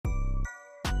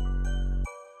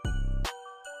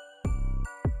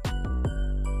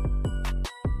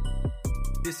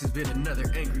This has been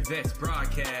another Angry Vets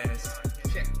broadcast.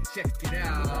 Check it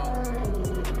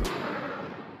out.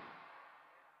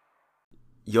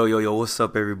 Yo, what's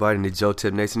up, everybody in the Joe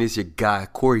Tip Nation? It's your guy,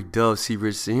 Corey Dub C.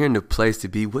 Richardson, here in the place to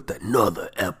be with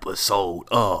another episode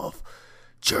of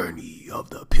Journey of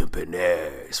the Pimpin'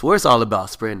 Ass, where it's all about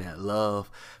spreading that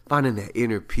love, finding that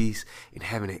inner peace, and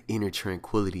having that inner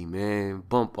tranquility, man.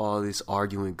 Bump all this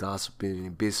arguing, gossiping,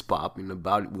 and bitch popping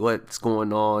about what's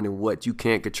going on and what you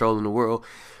can't control in the world.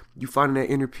 You finding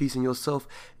that inner peace in yourself,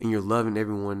 and you're loving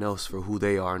everyone else for who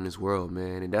they are in this world,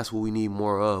 man. And that's what we need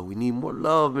more of. We need more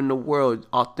love in the world,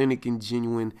 authentic and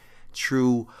genuine,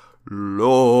 true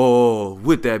love.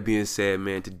 With that being said,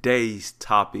 man, today's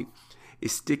topic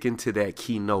is sticking to that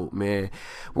keynote, man.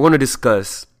 We're going to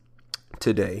discuss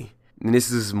today, and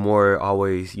this is more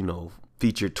always,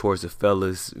 featured towards the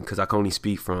fellas, because I can only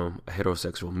speak from a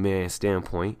heterosexual man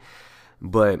standpoint,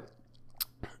 but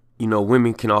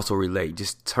women can also relate.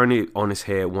 Just turn it on its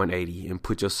head 180 and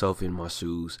put yourself in my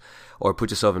shoes, or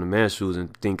put yourself in a man's shoes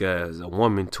and think as a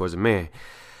woman towards a man.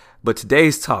 But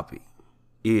today's topic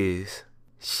is,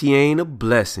 she ain't a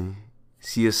blessing,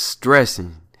 she is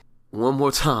stressing. One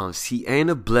more time, she ain't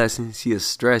a blessing, she is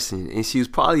stressing. And she was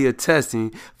probably a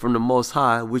testing from the Most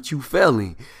High, which you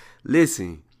failing.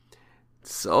 Listen,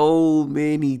 so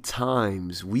many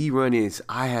times we run into,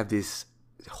 I have this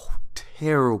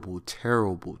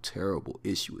terrible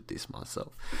issue with this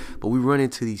myself. But we run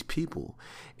into these people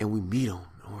and we meet them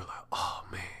and we're like, oh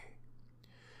man,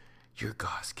 you're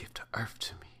God's gift to earth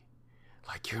to me.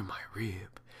 Like, you're my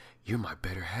rib. You're my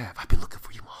better half. I've been looking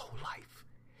for you my whole life.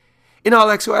 In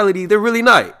all actuality, they're really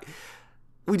not.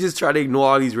 We just try to ignore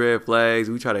all these red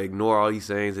flags. We try to ignore all these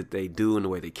things that they do and the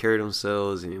way they carry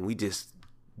themselves. And we just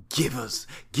give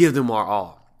them our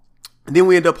all. And then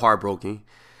we end up heartbroken.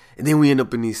 And then we end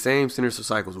up in these same sinister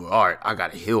cycles where, all right, I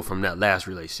got to heal from that last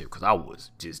relationship because I was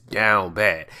just down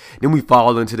bad. Then we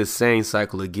fall into the same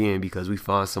cycle again because we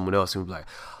find someone else and we're like,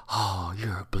 oh,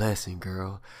 you're a blessing,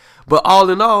 girl. But all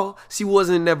in all, she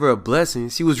wasn't never a blessing.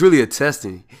 She was really a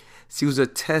testing. She was a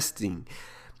testing.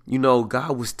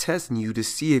 God was testing you to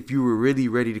see if you were really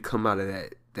ready to come out of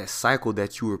that cycle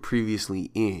that you were previously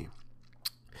in.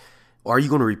 Are you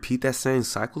going to repeat that same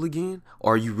cycle again?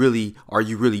 Or are you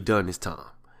really done this time?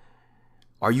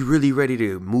 Are you really ready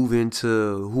to move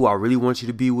into who I really want you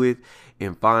to be with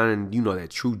and find, that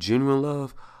true, genuine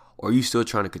love? Or are you still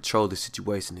trying to control the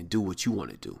situation and do what you want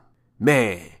to do?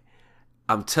 Man,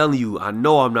 I'm telling you, I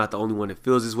know I'm not the only one that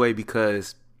feels this way,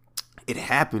 because it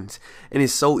happens. And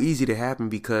it's so easy to happen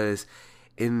because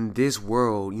in this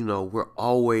world, we're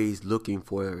always looking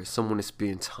for someone to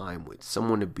spend time with,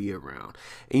 someone to be around.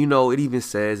 And, it even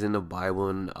says in the Bible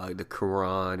and the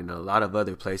Quran and a lot of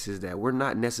other places that we're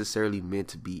not necessarily meant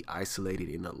to be isolated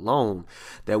and alone,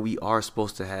 that we are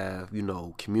supposed to have,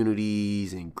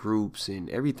 communities and groups and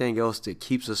everything else that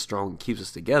keeps us strong, keeps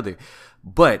us together.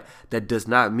 But that does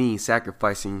not mean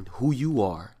sacrificing who you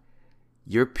are,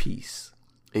 your peace,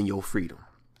 and your freedom.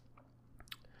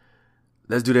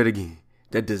 Let's do that again.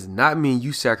 That does not mean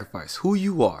you sacrifice who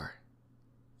you are,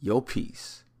 your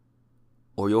peace,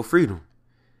 or your freedom.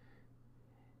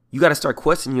 You got to start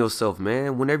questioning yourself,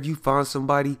 man. Whenever you find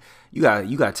somebody, you got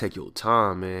to take your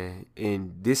time, man.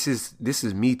 And this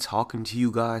is me talking to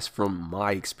you guys from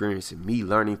my experience and me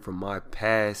learning from my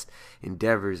past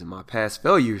endeavors and my past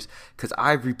failures, because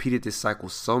I've repeated this cycle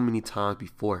so many times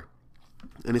before.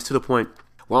 And it's to the point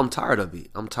where I'm tired of it.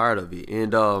 And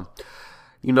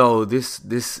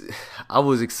this I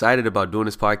was excited about doing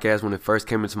this podcast when it first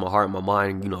came into my heart and my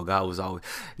mind. God was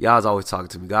always talking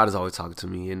to me. God is always talking to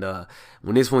me. And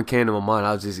when this one came to my mind,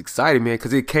 I was just excited, man,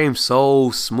 because it came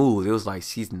so smooth. It was like,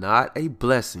 she's not a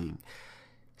blessing.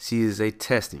 She is a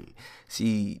testing.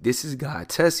 This is God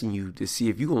testing you to see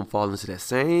if you're going to fall into that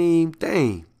same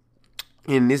thing.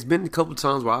 And it's been a couple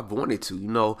times where I've wanted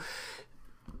to,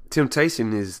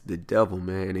 Temptation is the devil,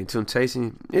 man. And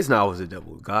temptation, it's not always the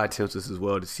devil. God tempts us as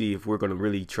well to see if we're going to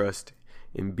really trust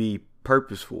and be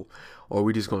purposeful, or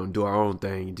we're just going to do our own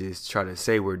thing and just try to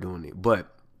say we're doing it.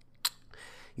 But,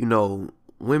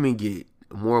 women get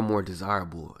more and more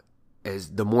desirable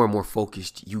as the more and more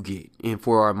focused you get. And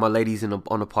for my ladies on the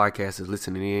podcast that's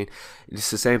listening in,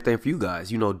 it's the same thing for you guys.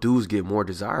 Dudes get more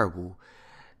desirable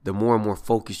the more and more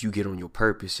focused you get on your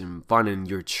purpose and finding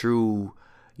your true,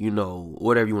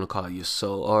 whatever you want to call it, your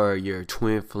soul or your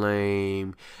twin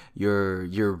flame, your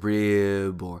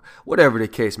rib, or whatever the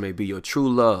case may be, your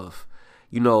true love.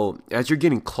 As you're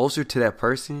getting closer to that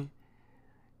person,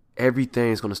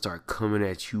 everything's going to start coming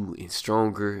at you in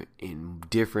stronger, in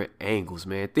different angles,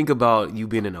 man. Think about you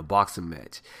being in a boxing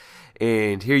match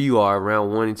And here you are,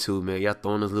 round 1 and 2, man. Y'all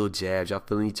throwing those little jabs. Y'all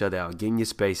filling each other out, getting your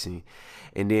spacing.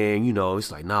 And then,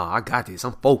 it's like, nah, I got this.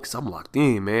 I'm focused. I'm locked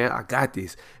in, man. I got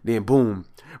this. Then, boom,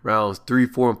 rounds 3,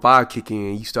 4, and 5 kick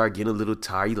in. You start getting a little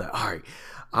tired. You're like, all right,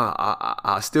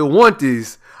 I still want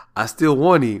this. I still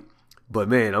want it. But,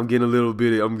 man, I'm getting a little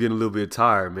bit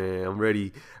tired, man. I'm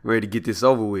ready to get this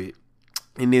over with.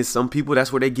 And then some people,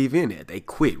 that's where they give in at. They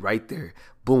quit right there.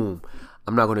 Boom.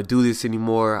 I'm not going to do this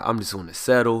anymore. I'm just going to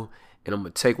settle. And I'm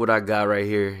going to take what I got right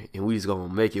here, and we just going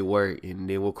to make it work, and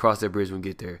then we'll cross that bridge when we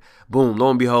get there. Boom, lo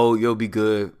and behold, you'll be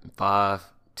good 5,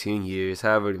 10 years,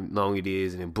 however long it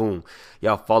is, and then boom,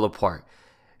 y'all fall apart.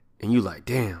 And you like,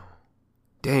 damn.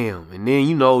 And then,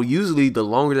 usually the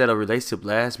longer that a relationship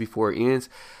lasts before it ends,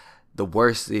 the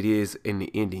worse it is in the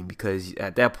ending, because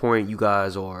at that point, you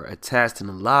guys are attached in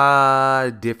a lot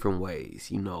of different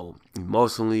ways,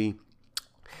 emotionally,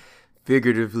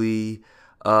 figuratively,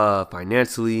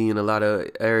 financially, in a lot of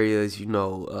areas. You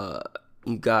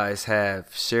guys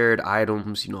have shared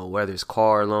items, whether it's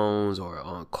car loans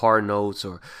or car notes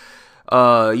or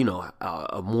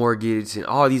a mortgage and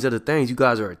all these other things. You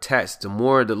guys are attached. The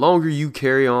longer you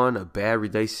carry on a bad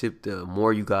relationship, the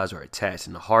more you guys are attached,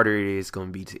 and the harder it is going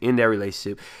to be to end that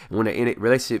relationship. And when the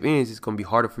relationship ends, it's going to be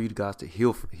harder for you guys to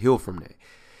heal from that.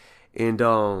 And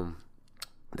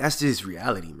that's just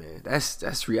reality, man.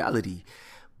 That's reality.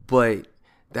 But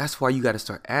that's why you got to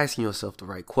start asking yourself the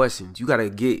right questions. You got to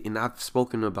get, and I've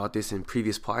spoken about this in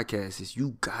previous podcasts, is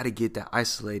you got to get that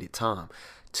isolated time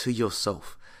to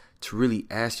yourself to really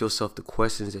ask yourself the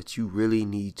questions that you really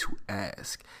need to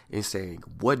ask, and saying,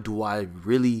 what do I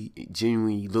really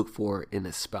genuinely look for in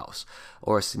a spouse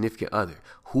or a significant other?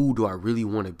 Who do I really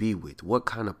want to be with? What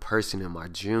kind of person am I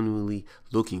genuinely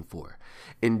looking for?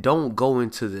 And don't go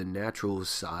into the natural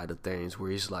side of things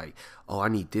where it's like, oh, I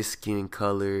need this skin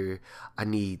color, I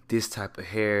need this type of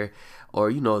hair,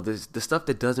 or the stuff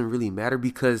that doesn't really matter,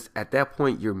 because at that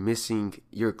point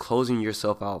you're closing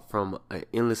yourself out from an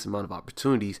endless amount of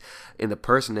opportunities, and the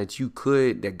person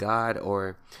that God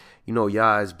or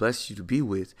Yah has blessed you to be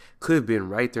with could have been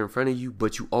right there in front of you,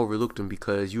 but you overlooked them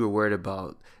because you were worried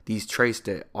about these traits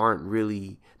that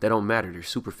don't matter. They're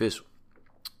superficial.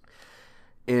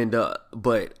 And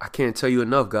but I can't tell you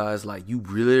enough, guys, like, you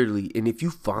literally, and if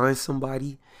you find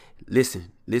somebody,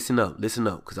 listen up,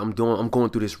 because I'm going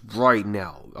through this right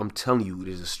now. I'm telling you,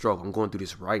 there's a struggle. I'm going through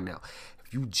this right now.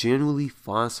 If you genuinely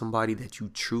find somebody that you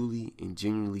truly and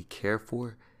genuinely care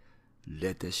for,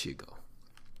 let that shit go.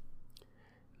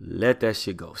 Let that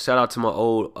shit go. Shout out to my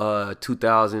old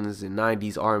 2000s and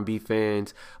 90s R&B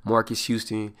fans, Marcus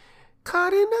Houston.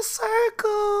 Caught in a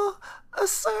circle.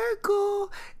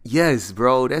 Yes,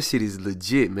 bro, that shit is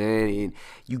legit, man. And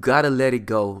you gotta let it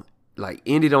go. Like,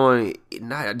 end it on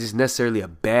not just necessarily a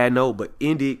bad note, but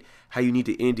end it how you need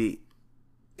to end it.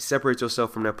 Separate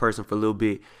yourself from that person for a little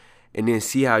bit, and then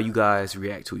see how you guys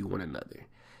react to one another.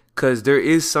 Because there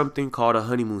is something called a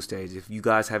honeymoon stage. If you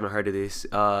guys haven't heard of this,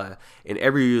 in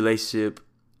every relationship,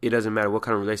 it doesn't matter what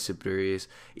kind of relationship there is.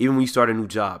 Even when you start a new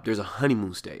job, there's a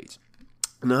honeymoon stage.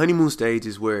 And the honeymoon stage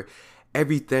is where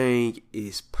everything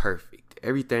is perfect.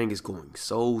 Everything is going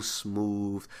so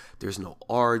smooth. There's no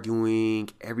arguing.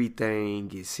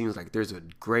 It seems like there's a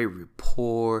great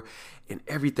rapport, and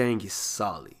everything is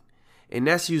solid. And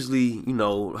that's usually,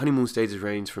 honeymoon stages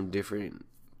range from different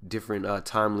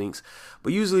time links,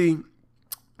 but usually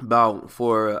about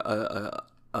for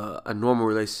a normal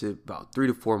relationship, about 3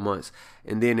 to 4 months.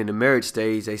 And then in the marriage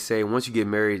stage, they say once you get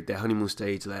married, that honeymoon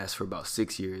stage lasts for about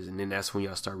 6 years, and then that's when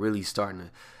y'all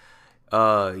starting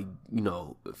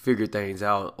to figure things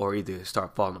out, or either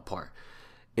start falling apart.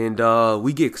 And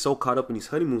we get so caught up in these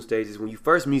honeymoon stages. When you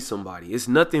first meet somebody, it's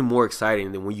nothing more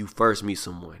exciting than when you first meet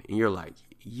someone and you're like,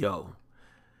 yo,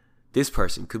 this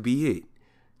person could be it.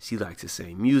 She likes the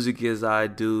same music as I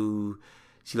do.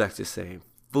 She likes the same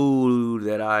food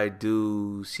that I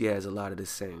do. She has a lot of the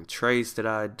same traits that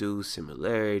I do,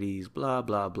 similarities, blah,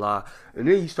 blah, blah. And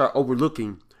then you start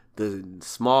overlooking the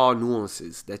small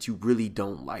nuances that you really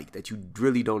don't like, that you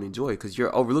really don't enjoy, because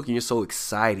you're so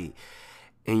excited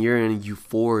and you're in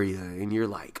euphoria and you're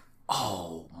like,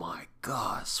 oh my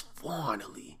gosh,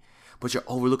 finally. But you're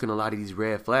overlooking a lot of these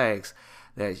red flags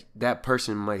that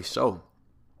person might show.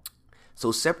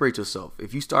 So separate yourself.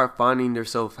 If you start finding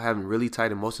yourself having really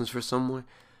tight emotions for someone,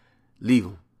 leave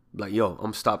them. Like, yo, I'm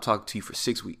going to stop talking to you for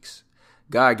 6 weeks.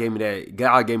 God gave me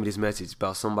this message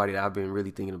about somebody that I've been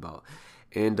really thinking about.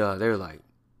 And they were like,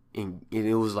 and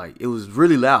it was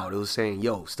really loud. It was saying,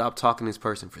 yo, stop talking to this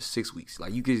person for 6 weeks.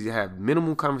 Like, you could have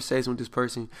minimal conversation with this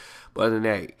person, but other than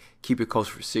that, keep it close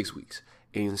for 6 weeks.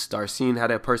 and start seeing how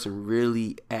that person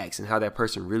really acts and how that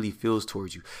person really feels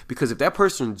towards you. Because if that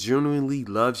person genuinely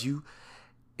loves you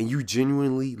and you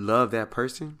genuinely love that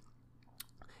person,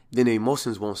 then the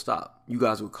emotions won't stop. You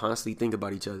guys will constantly think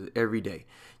about each other every day.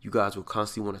 You guys will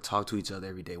constantly want to talk to each other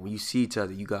every day. When you see each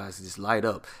other, you guys just light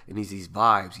up. And these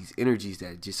vibes, these energies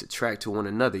that just attract to one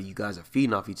another. You guys are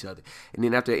feeding off each other. And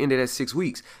then after the end of that 6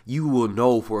 weeks, you will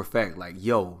know for a fact, like,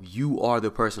 yo, you are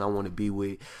the person I want to be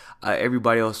with.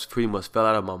 Everybody else pretty much fell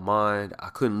out of my mind. I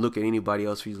couldn't look at anybody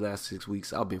else for these last 6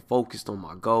 weeks. I've been focused on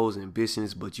my goals and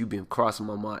ambitions, but you've been crossing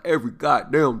my mind every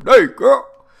goddamn day, girl.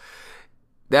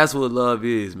 That's what love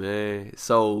is, man.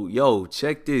 So, yo,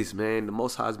 check this, man. The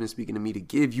Most High has been speaking to me to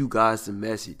give you guys the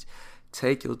message.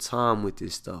 Take your time with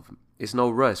this stuff. It's no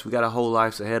rush. We got a whole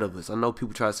life ahead of us. I know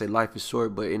people try to say life is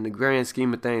short, but in the grand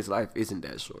scheme of things, life isn't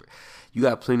that short. You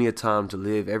got plenty of time to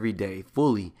live every day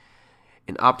fully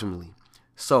and optimally.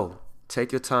 So,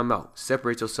 take your time out.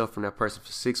 Separate yourself from that person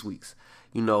for 6 weeks.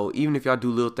 You know, even if y'all do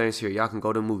little things here, y'all can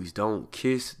go to movies. Don't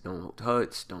kiss, don't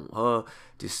touch, don't hug.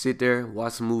 Just sit there,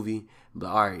 watch a movie. But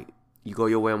all right, you go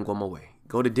your way, I'm going my way.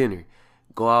 Go to dinner.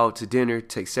 Go out to dinner,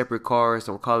 take separate cars.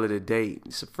 Don't call it a date.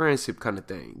 It's a friendship kind of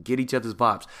thing. Get each other's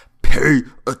vibes. Pay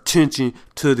attention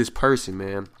to this person,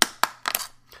 man.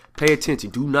 Pay attention.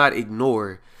 Do not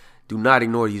ignore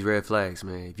these red flags,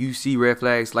 man. If you see red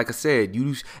flags, like I said,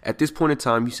 you at this point in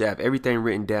time, you should have everything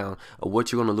written down of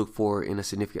what you're going to look for in a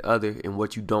significant other and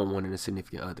what you don't want in a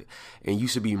significant other. And you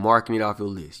should be marking it off your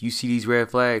list. You see these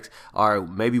red flags, all right,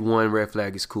 maybe one red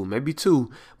flag is cool, maybe two.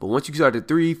 But once you start to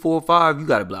 3, 4, 5, you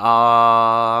got to be like,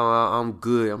 I'm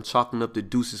good. I'm chalking up the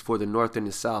deuces for the North and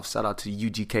the South. Shout out to the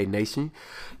UGK Nation.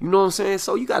 You know what I'm saying?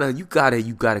 So you gotta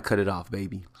cut it off,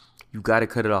 baby. You got to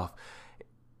cut it off.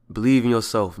 Believe in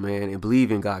yourself, man, and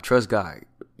believe in God. Trust God.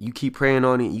 You keep praying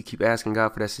on it. You keep asking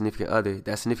God for that significant other.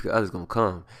 That significant other is going to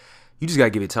come. You just got to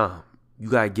give it time. You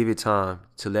got to give it time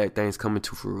to let things come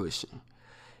into fruition.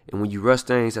 And when you rush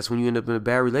things, that's when you end up in a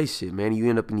bad relationship, man. You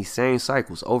end up in these same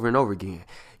cycles over and over again.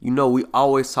 You know, we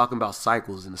always talking about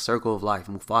cycles in the circle of life,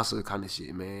 Mufasa kind of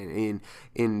shit, man,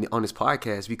 and on this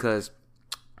podcast, because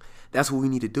that's what we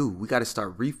need to do. We got to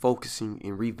start refocusing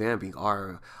and revamping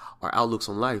our outlooks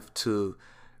on life to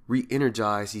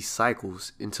re-energize these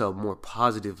cycles into a more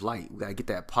positive light. We gotta get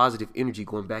that positive energy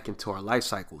going back into our life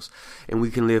cycles, and we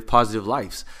can live positive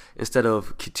lives instead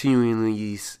of continuing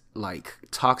these like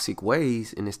toxic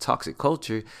ways in this toxic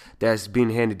culture that's being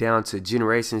handed down to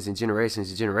generations and generations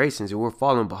and generations, and we're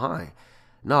falling behind.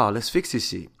 No, let's fix this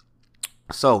shit.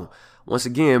 So once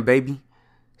again, baby,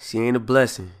 she ain't a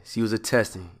blessing, she was a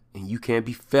testing, and you can't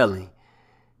be failing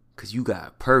because you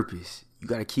got purpose. You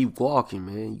got to keep walking,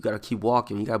 man. You got to keep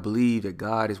walking. You got to believe that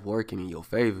God is working in your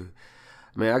favor.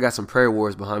 Man, I got some prayer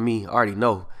warriors behind me. I already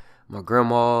know. My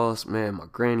grandmas, man, my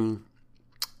granny.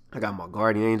 I got my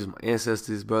guardian angels, my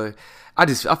ancestors, bro. I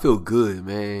feel good,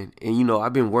 man. And, you know,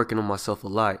 I've been working on myself a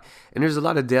lot. And there's a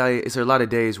lot of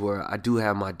days where I do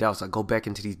have my doubts. I go back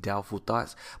into these doubtful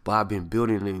thoughts. But I've been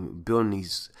building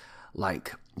these,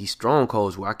 like, these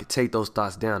strongholds where I could take those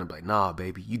thoughts down and be like, nah,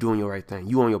 baby, you doing your right thing.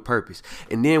 You on your purpose.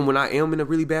 And then when I am in a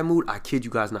really bad mood, I kid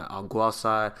you guys not, I'll go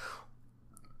outside,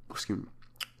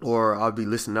 or I'll be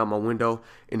listening out my window,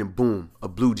 and then boom, a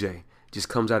blue jay just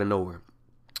comes out of nowhere.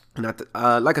 And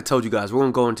like I told you guys, we're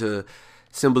going to go into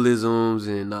symbolisms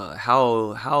and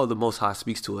how the Most High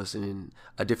speaks to us in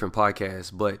a different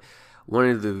podcast. But one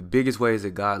of the biggest ways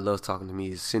that God loves talking to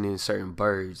me is sending certain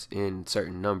birds in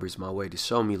certain numbers my way to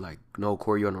show me, like, no,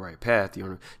 Corey, you're on the right path.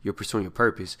 You're pursuing your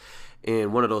purpose.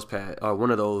 And one of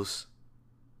those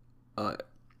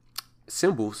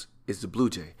symbols is the blue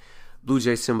jay. Blue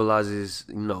jay symbolizes,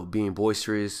 you know, being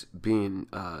boisterous, being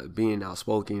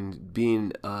outspoken,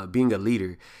 being a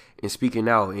leader, and speaking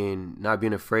out, and not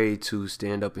being afraid to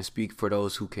stand up and speak for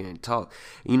those who can't talk.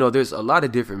 You know, there's a lot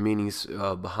of different meanings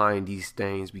behind these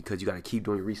things because you got to keep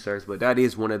doing research, but that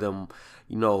is one of them,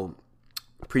 you know,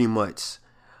 pretty much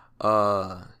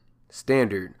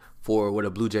standard for what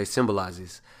a blue jay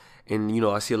symbolizes. And, you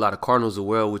know, I see a lot of cardinals as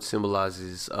well, which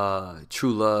symbolizes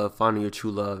true love, finding your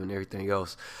true love, and everything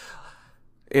else.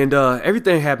 And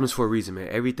everything happens for a reason, man.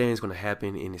 Everything's going to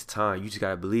happen in its time. You just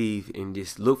got to believe and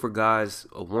just look for God's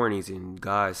warnings and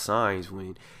God's signs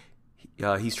when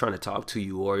he's trying to talk to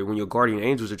you, or when your guardian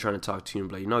angels are trying to talk to you and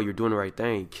be like, no, you're doing the right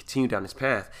thing. Continue down this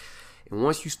path. And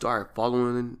once you start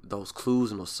following those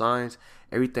clues and those signs,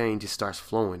 everything just starts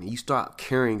flowing. And you start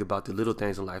caring about the little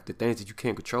things in life, the things that you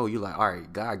can't control. You're like, all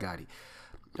right, God got it.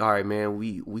 All right, man,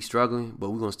 we struggling, but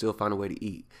we're going to still find a way to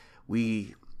eat.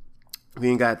 We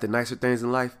ain't got the nicer things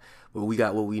in life, but we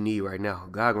got what we need right now.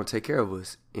 God gonna take care of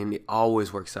us, and it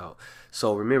always works out.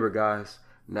 So remember, guys,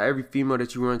 Not every female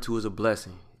that you run to is a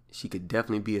blessing. She could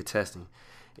definitely be a testing.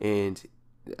 And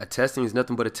a testing is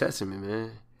nothing but a testament,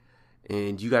 man.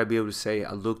 And you got to be able to say,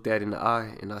 I looked that in the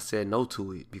eye and I said no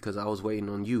to it because I was waiting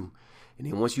on you. And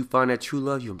then once you find that true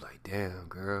love, you're like, damn,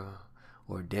 girl.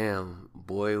 Or damn,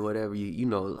 boy, whatever. You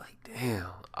know, like, damn,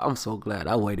 I'm so glad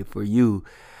I waited for you.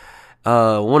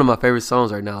 One of my favorite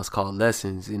songs right now is called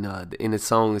Lessons. And in the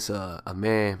song, it's a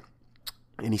man.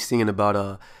 And he's singing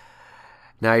about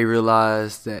now he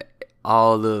realized that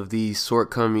all of these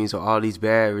shortcomings or all these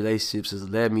bad relationships has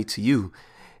led me to you.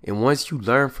 And once you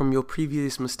learn from your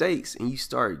previous mistakes and you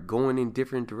start going in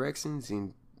different directions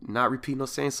and not repeating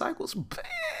those same cycles,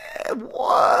 man,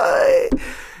 what?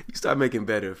 You start making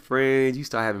better friends. You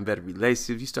start having better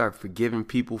relationships. You start forgiving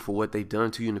people for what they've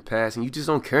done to you in the past. And you just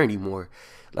don't care anymore.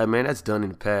 Like, man, that's done in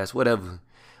the past, whatever.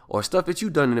 Or stuff that you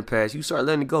done in the past, you start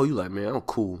letting it go. You like, man, I'm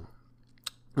cool.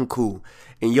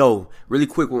 And yo, really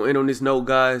quick, we'll end on this note,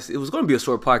 guys. It was going to be a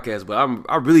short podcast, but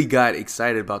I really got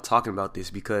excited about talking about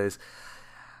this because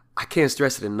I can't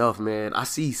stress it enough, man. I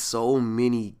see so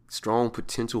many strong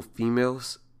potential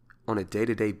females on a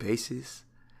day-to-day basis.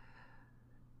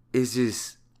 It's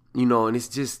just, and it's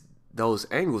just those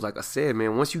angles. Like I said,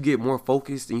 man, once you get more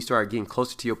focused and you start getting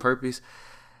closer to your purpose,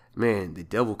 man, the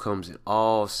devil comes in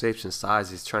all shapes and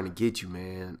sizes trying to get you,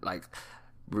 man. Like,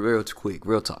 real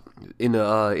talk. In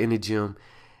the gym,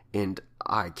 and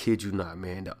I kid you not,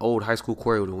 man, the old high school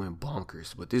Corey would have went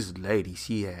bonkers. But this lady,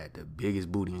 she had the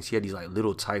biggest booty, and she had these like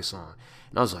little tights on.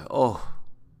 And I was like, oh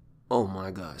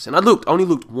my gosh. And I only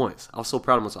looked once. I was so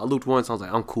proud of myself. I looked once, I was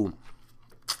like, I'm cool.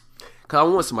 Because I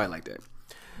want somebody like that.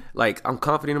 Like, I'm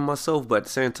confident in myself, but at the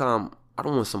same time, I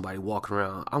don't want somebody walking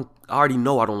around. I already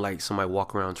know I don't like somebody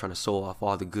walking around trying to show off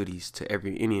all the goodies to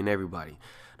any and everybody.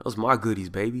 Those my goodies,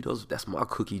 baby. That's my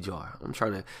cookie jar. I'm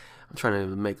trying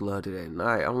to make love to that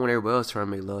night. I don't want everybody else trying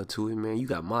to make love to it, man. You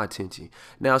got my attention.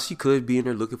 Now, she could be in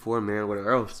there looking for a man or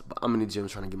whatever else, but I'm in the gym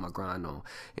trying to get my grind on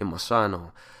and my shine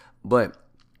on. But,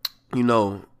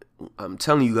 I'm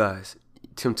telling you guys,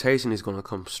 temptation is going to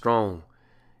come strong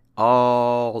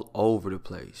all over the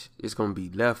place. It's going to be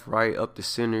left, right, up the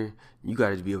center. You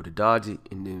got to be able to dodge it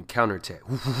and then counterattack.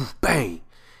 Bang!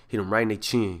 Hit them right in their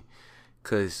chin.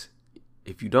 Because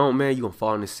if you don't, man, you're going to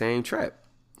fall in the same trap.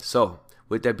 So,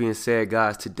 with that being said,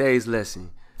 guys, today's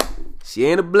lesson, she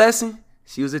ain't a blessing,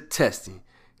 she was a testing.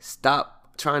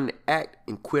 Stop trying to act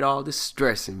and quit all this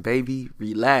stressing, baby.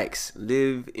 Relax,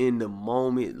 live in the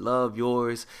moment, love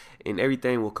yours, and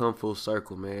everything will come full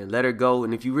circle, man. Let her go,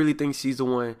 and if you really think she's the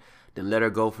one, then let her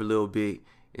go for a little bit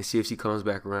and see if she comes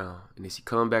back around. And if she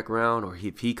comes back around, or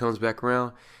if he comes back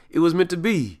around, it was meant to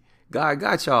be. God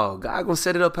got y'all. God gonna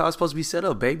set it up how it's supposed to be set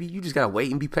up, baby. You just gotta wait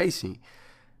and be patient.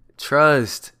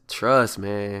 Trust,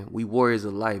 man. We warriors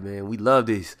of light, man. We love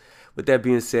this. With that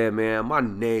being said, man, my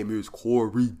name is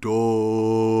Corey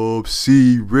Dub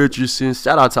C. Richardson.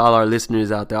 Shout out to all our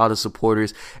listeners out there, all the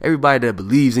supporters, everybody that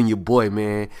believes in your boy,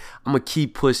 man. I'm going to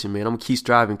keep pushing, man. I'm going to keep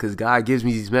striving because God gives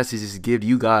me these messages to give to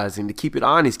you guys and to keep it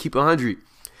honest, keep it 100.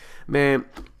 Man,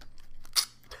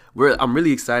 I'm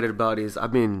really excited about this.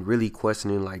 I've been really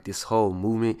questioning like this whole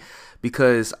movement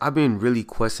because I've been really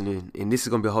questioning, and this is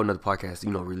going to be a whole nother podcast,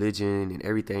 religion and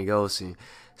everything else and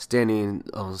standing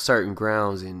on certain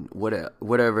grounds and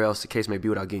whatever else the case may be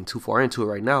without getting too far into it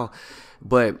right now.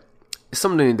 But it's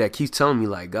something that keeps telling me,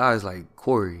 like, guys, like,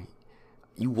 Corey,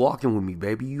 you walking with me,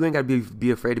 baby. You ain't got to be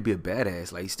afraid to be a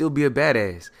badass. Like, still be a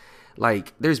badass.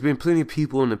 Like, there's been plenty of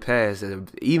people in the past, that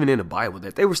even in the Bible,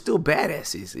 that they were still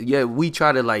badasses. Yeah, we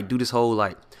try to, like, do this whole,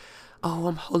 like, oh,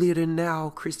 I'm holier than thou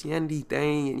Christianity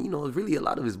thing. And, really a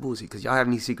lot of it's bullshit because y'all have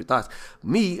these secret thoughts.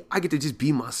 Me, I get to just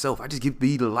be myself. I just get to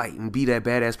be the light and be that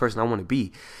badass person I want to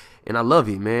be. And I love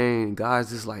it, man. God's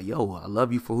just like, yo, I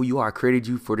love you for who you are. I created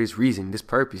you for this reason, this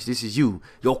purpose. This is you.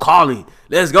 Your calling.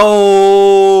 Let's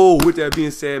go. With that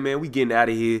being said, man, we getting out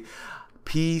of here.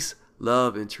 Peace,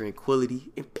 love, and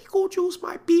tranquility. And pickle juice,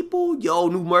 my people. Yo,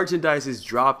 new merchandise is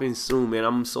dropping soon, man.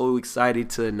 I'm so excited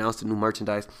to announce the new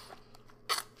merchandise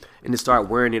and to start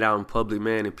wearing it out in public,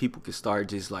 man. And people can start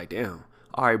just like, damn,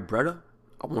 all right, brother,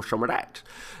 I want some of that.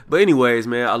 But anyways,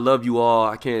 man, I love you all.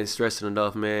 I can't stress it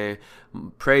enough, man.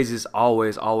 Praises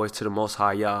always to the Most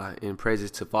High Yah, and praises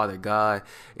to Father God,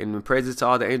 and praises to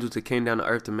all the angels that came down to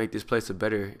earth to make this place a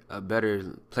better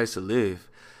place to live.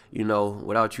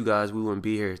 Without you guys, we wouldn't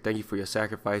be here. Thank you for your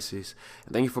sacrifices,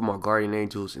 and thank you for my guardian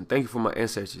angels, and thank you for my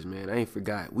ancestors, man. I ain't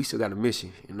forgot. We still got a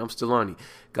mission, and I'm still on it.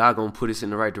 God gonna put us in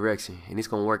the right direction, and it's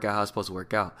gonna work out how it's supposed to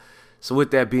work out. So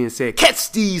with that being said,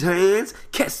 catch these hands,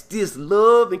 catch this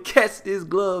love, and catch this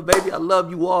glove, baby. I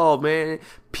love you all, man.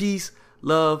 Peace,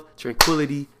 love,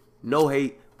 tranquility, no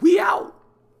hate. We out.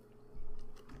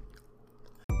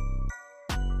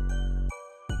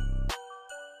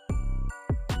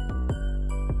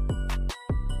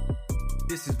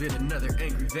 This has been another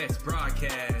Angry Vets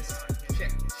broadcast.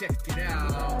 Check it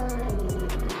out.